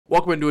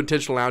Welcome into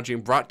Intentional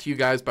Lounging, brought to you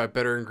guys by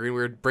Better and Green.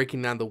 We're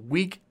breaking down the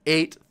Week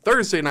 8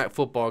 Thursday night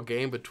football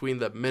game between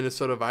the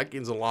Minnesota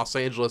Vikings and Los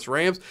Angeles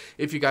Rams.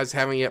 If you guys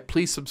haven't yet,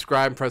 please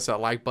subscribe and press that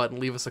like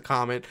button. Leave us a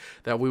comment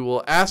that we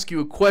will ask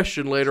you a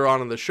question later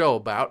on in the show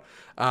about.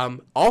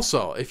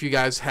 Also, if you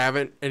guys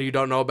haven't and you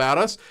don't know about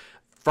us,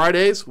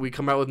 Fridays we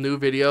come out with new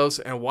videos,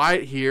 and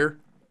Wyatt here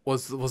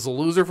was a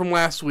loser from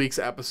last week's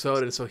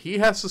episode, and so he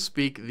has to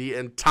speak the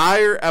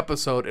entire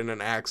episode in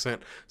an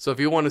accent. So if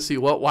you want to see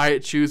what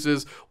Wyatt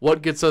chooses,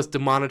 what gets us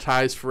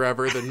demonetized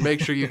forever, then make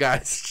sure you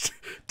guys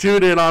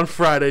tune in on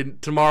Friday,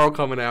 tomorrow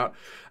coming out.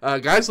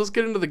 Guys, let's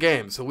get into the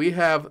game. So we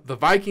have the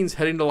Vikings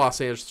heading to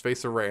Los Angeles to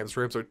face the Rams.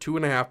 Rams are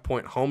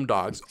 2.5-point home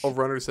dogs.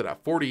 Over-under set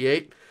at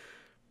 48.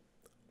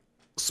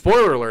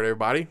 Spoiler alert,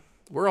 everybody.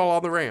 We're all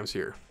on the Rams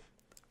here.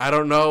 I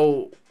don't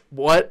know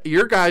what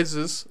your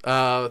guys'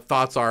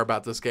 thoughts are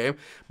about this game.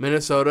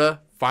 Minnesota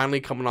finally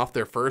coming off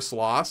their first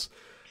loss.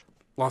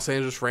 Los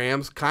Angeles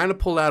Rams kind of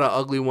pulled out an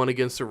ugly one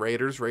against the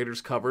Raiders. Raiders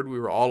covered. We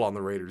were all on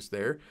the Raiders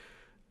there.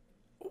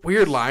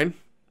 Weird line.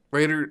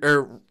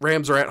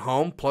 Rams are at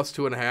home, plus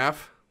 2.5.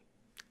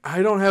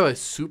 I don't have a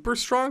super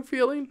strong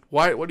feeling.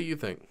 Why? What do you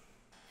think?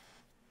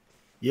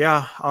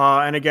 Yeah,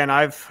 and again,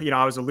 I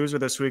was a loser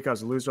this week. I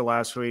was a loser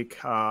last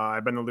week.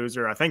 I've been a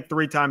loser, I think,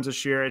 3 times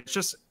this year. It's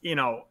just,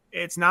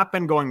 it's not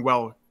been going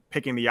well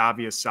picking the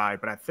obvious side,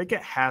 but I think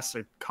it has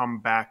to come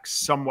back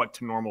somewhat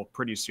to normal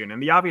pretty soon.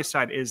 And the obvious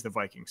side is the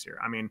Vikings here.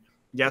 I mean,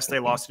 yes, they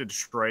lost to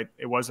Detroit.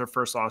 It was their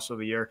first loss of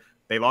the year.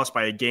 They lost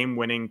by a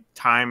game-winning,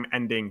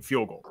 time-ending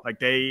field goal. Like,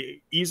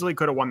 they easily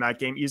could have won that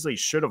game, easily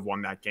should have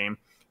won that game.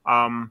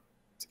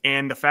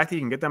 And the fact that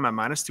you can get them at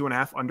minus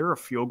 2.5 under a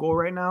field goal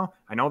right now,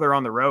 I know they're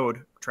on the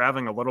road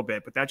traveling a little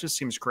bit, but that just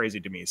seems crazy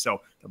to me.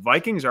 So the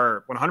Vikings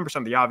are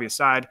 100% the obvious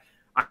side.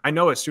 I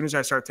know as soon as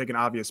I start taking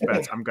obvious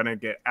bets, I'm going to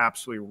get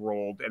absolutely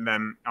rolled, and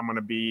then I'm going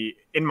to be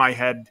in my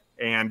head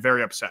and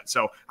very upset.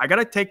 So I got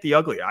to take the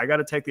ugly. I got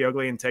to take the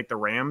ugly and take the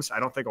Rams. I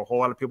don't think a whole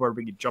lot of people are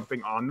going to be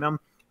jumping on them.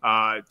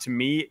 To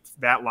me,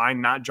 that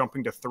line not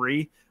jumping to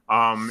 3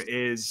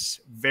 is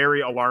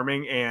very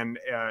alarming and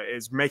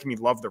is making me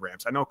love the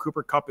Rams. I know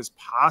Cooper Kupp is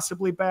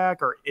possibly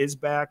back or is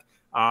back.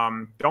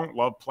 Don't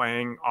love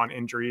playing on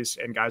injuries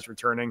and guys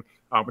returning,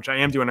 which I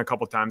am doing a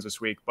couple times this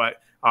week. But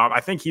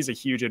I think he's a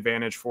huge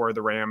advantage for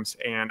the Rams,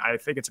 and I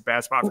think it's a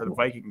bad spot for the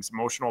Vikings.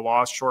 Emotional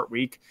loss, short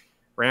week.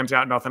 Rams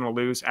got nothing to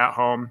lose at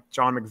home.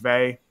 John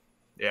McVay,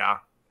 yeah.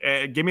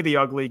 Give me the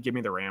ugly. Give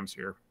me the Rams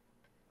here.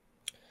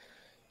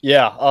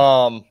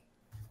 Yeah,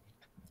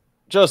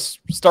 just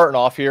starting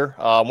off here,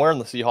 I'm wearing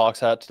the Seahawks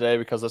hat today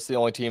because that's the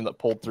only team that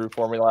pulled through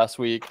for me last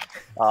week.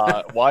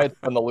 Wyatt's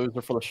been the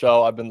loser for the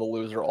show. I've been the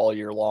loser all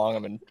year long.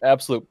 I'm in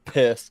absolute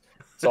piss.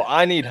 So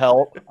I need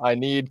help. I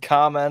need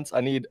comments.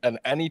 I need an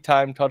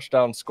anytime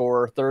touchdown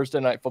scorer. Thursday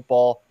night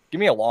football. Give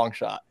me a long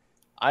shot.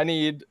 I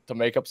need to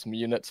make up some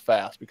units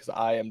fast because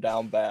I am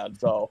down bad.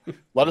 So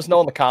let us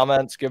know in the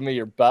comments. Give me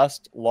your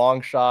best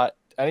long shot,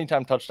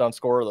 anytime touchdown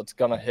scorer that's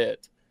going to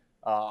hit.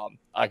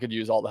 I could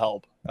use all the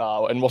help.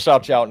 And we'll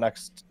shout you out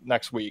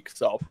next week.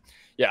 So,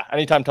 yeah,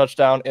 anytime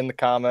touchdown in the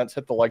comments.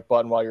 Hit the like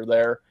button while you're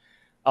there.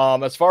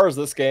 As far as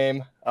this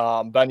game,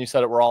 Ben, you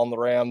said it, we're all in the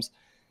Rams.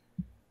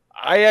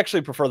 I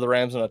actually prefer the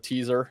Rams in a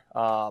teaser.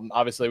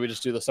 Obviously, we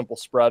just do the simple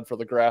spread for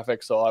the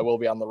graphic, so I will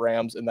be on the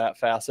Rams in that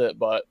facet.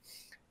 But,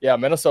 yeah,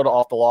 Minnesota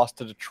off the loss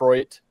to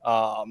Detroit.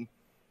 When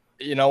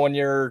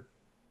you're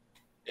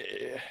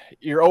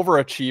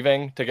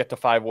overachieving to get to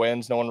 5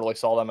 wins. No one really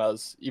saw them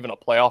as even a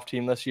playoff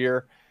team this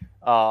year.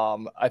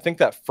 I think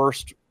that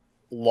first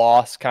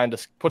loss kind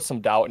of puts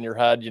some doubt in your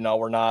head.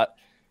 We're not,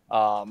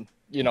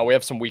 we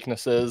have some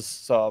weaknesses,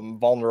 some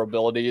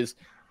vulnerabilities.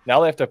 Now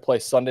they have to play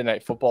Sunday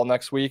Night Football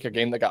next week, a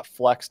game that got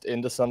flexed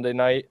into Sunday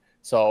night.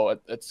 So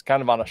it's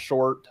kind of on a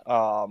short,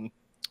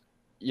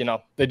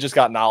 they just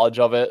got knowledge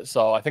of it.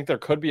 So I think there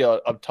could be a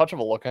touch of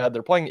a look ahead.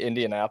 They're playing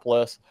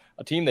Indianapolis,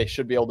 a team they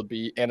should be able to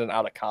beat, and an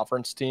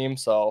out-of-conference team.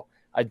 So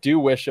I do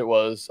wish it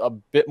was a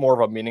bit more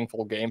of a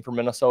meaningful game for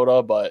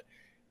Minnesota, but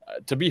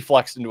to be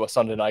flexed into a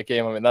Sunday night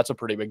game, I mean, that's a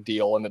pretty big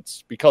deal, and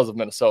it's because of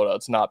Minnesota.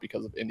 It's not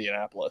because of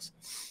Indianapolis.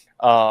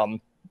 On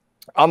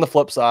the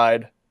flip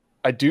side,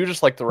 I do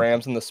just like the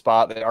Rams in the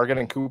spot. They are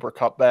getting Cooper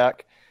Kupp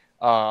back.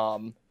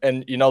 And,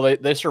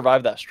 they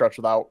survived that stretch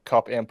without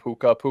Kupp and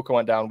Puka. Puka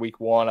went down week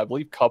 1. I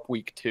believe Kupp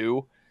week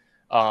 2.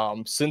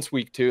 Since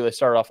week 2, they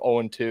started off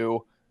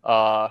 0-2.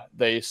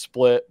 They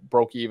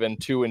broke even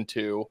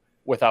 2-2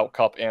 without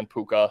Kupp and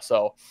Puka.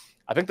 So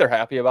I think they're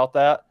happy about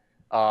that.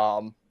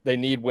 They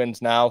need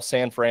wins now.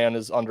 San Fran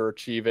is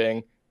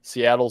underachieving.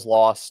 Seattle's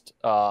lost,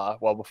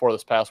 before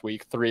this past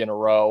week, 3 in a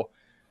row.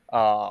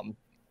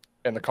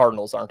 And the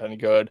Cardinals aren't any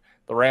good.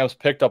 The Rams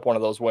picked up one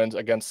of those wins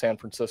against San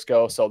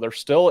Francisco, so they're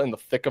still in the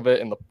thick of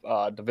it in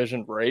the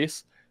division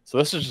race. So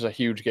this is just a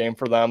huge game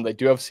for them. They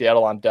do have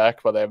Seattle on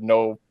deck, but they have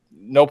no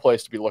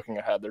place to be looking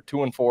ahead. They're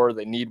 2-4.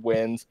 They need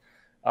wins.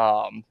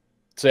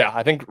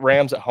 I think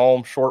Rams at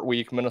home, short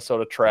week,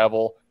 Minnesota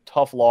travel,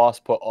 tough loss,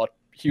 put a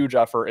huge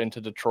effort into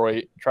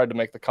Detroit, tried to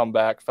make the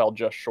comeback, fell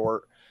just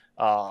short.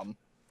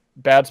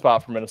 Bad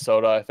spot for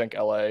Minnesota. I think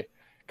LA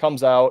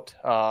comes out.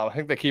 I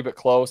think they keep it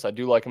close. I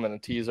do like them in a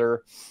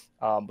teaser.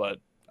 But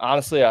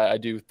honestly, I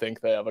do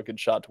think they have a good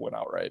shot to win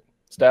outright.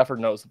 Stafford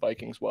knows the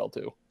Vikings well,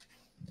 too.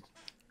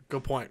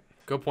 Good point.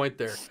 Good point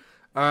there.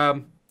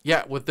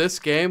 Yeah, with this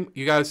game,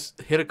 you guys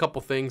hit a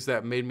couple things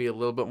that made me a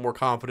little bit more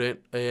confident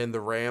in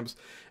the Rams,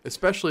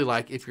 especially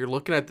like if you're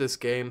looking at this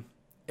game,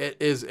 it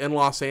is in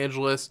Los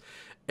Angeles,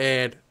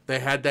 and they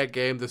had that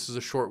game. This is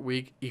a short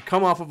week. You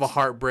come off of a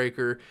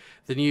heartbreaker,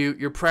 then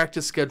your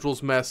practice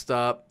schedule's messed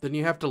up, then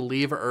you have to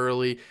leave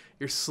early,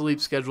 your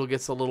sleep schedule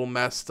gets a little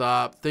messed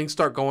up, things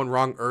start going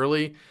wrong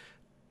early.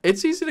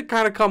 It's easy to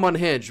kind of come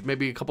unhinged,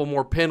 maybe a couple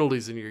more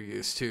penalties than you're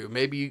used to.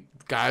 Maybe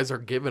guys are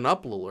giving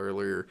up a little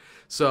earlier.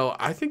 So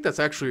I think that's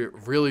actually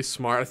really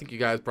smart. I think you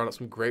guys brought up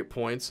some great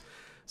points.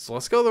 So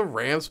let's go the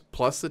Rams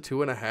plus the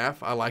 2.5.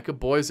 I like it,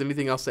 boys.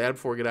 Anything else to add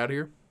before we get out of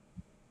here?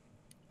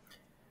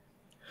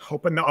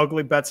 Hoping the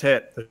ugly bets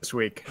hit this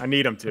week. I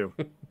need them to.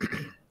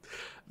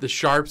 The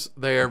Sharps,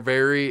 they are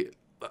very...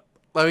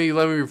 Let me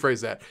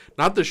rephrase that.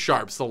 Not the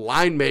Sharps. The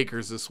line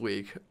makers this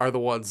week are the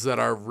ones that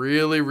are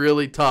really,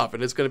 really tough,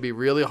 and it's going to be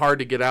really hard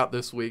to get out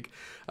this week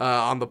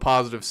on the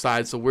positive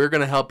side. So we're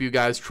going to help you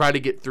guys try to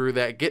get through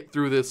that, get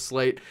through this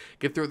slate,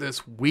 get through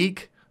this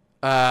week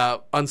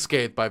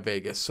unscathed by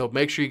Vegas. So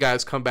make sure you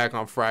guys come back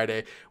on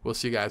Friday. We'll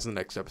see you guys in the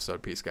next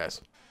episode. Peace,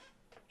 guys.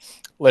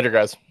 Later,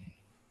 guys.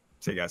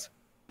 See you guys.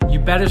 You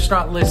better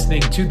start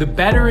listening to the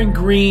Better in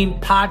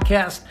Green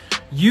podcast.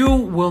 You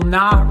will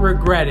not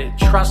regret it.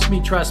 Trust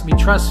me, trust me,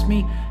 trust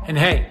me. And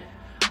hey,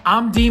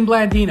 I'm Dean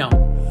Blandino.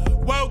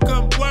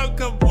 Welcome,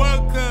 welcome,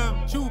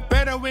 welcome to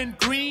Better in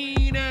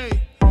Green, eh?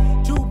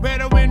 To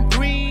Better in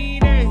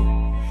Green, eh?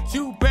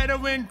 To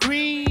Better in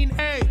Green,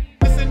 eh?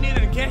 Listen in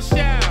and cash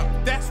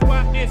out. That's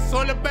what it's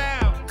all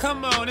about.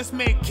 Come on, let's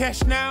make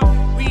cash now.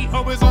 We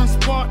always on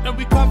spot and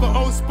we cover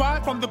all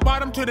spot from the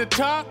bottom to the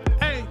top,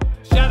 hey.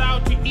 Shout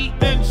out to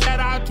Ethan, shout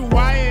out to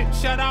Wyatt,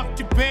 shout out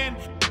to Ben.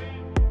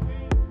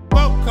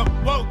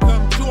 Welcome,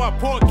 welcome to our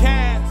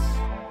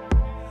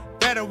podcast,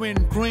 Better in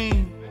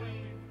Green.